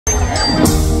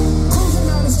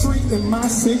in my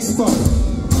 6'4".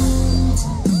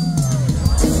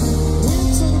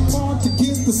 Went to the park to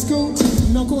get the scoop.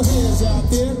 Knuckleheads out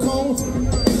there cold.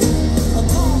 A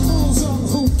car pulls up,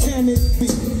 who can it be?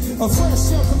 A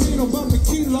fresh El Camino bumping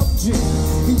Kilo G.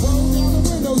 He rolled down the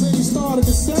windows and he started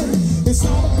to say, it's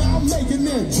all about making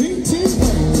their GT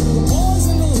way. The boys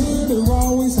in the hood are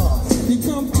always hard. You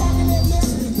come talking that mess,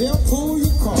 they'll pull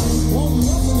your car. Want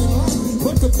nothing in life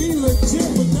but to be legit.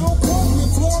 But don't quote me in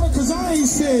Florida, cause I ain't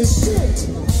said shit.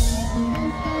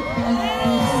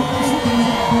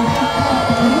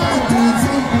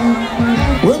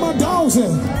 Where my dogs at?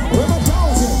 Where my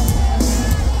dogs at?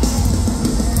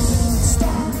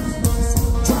 Stop,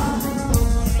 drop,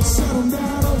 shut them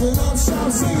down, open up,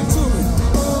 shout, sing it to me.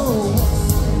 Oh,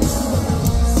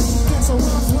 that's a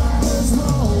rough rider's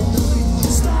road.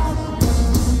 Stop,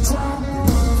 drop,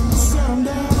 shut them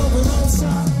down, open up,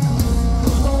 shout.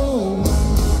 Oh,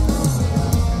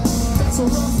 that's a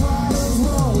rough rider's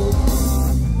road.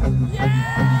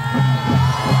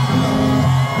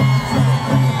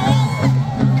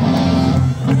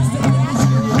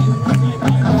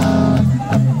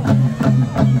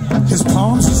 His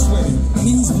palms are sweaty,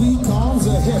 knees weak, arms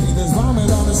are heavy. There's vomit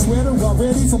on his sweater,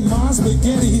 already from my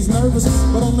spaghetti. He's nervous,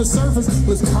 but on the surface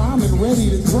was calm and ready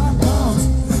to drop bombs.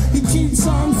 He keeps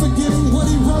on forgetting what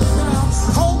he wrote down.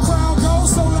 Whole crowd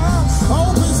goes so loud,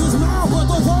 opens his mouth, but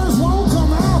the words won't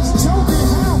come out. Choking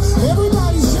how?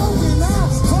 Everybody's joking now.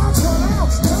 Clocks run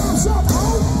out, time's up,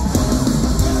 oh.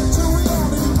 Back to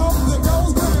reality, oh, there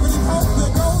goes gravity, oh,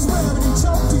 there goes gravity.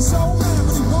 Choked, he's so mad,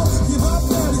 but he won't give up,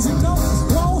 that is, he knows.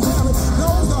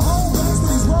 Knows the whole rest of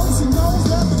his ropes. He knows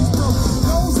that, but he's broke.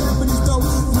 Knows that, but he's dope.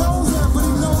 Knows that, but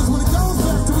he knows when it goes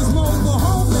back to his mobile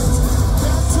home.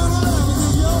 Back to the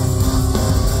remedy, yo.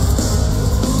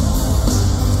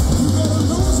 You better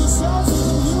lose yourself in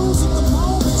the music the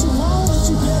moment you want it.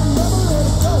 You better never let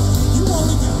it go. You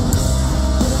only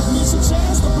miss a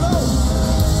chance to blow.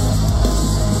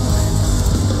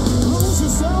 Lose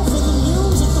yourself in the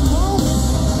music the moment.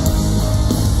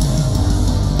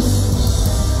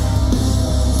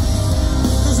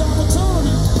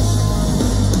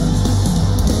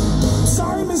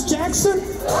 Sorry, Miss Jackson.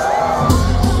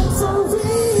 I'm for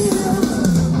real.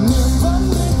 Never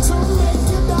meant to make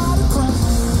your daughter cry.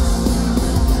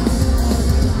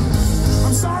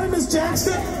 I'm sorry, Miss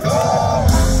Jackson. I'm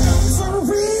for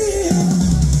real.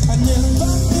 I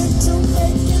never meant to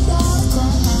make your daughter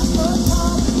cry.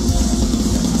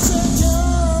 Said,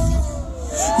 girl,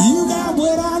 you got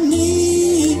what I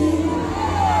need,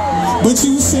 but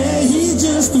you say he's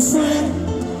just a friend.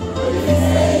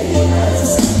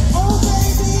 Oh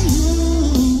baby,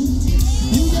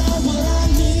 you got what I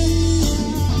need.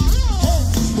 Hey,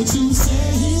 but you say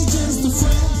he's just a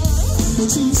friend. But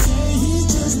you say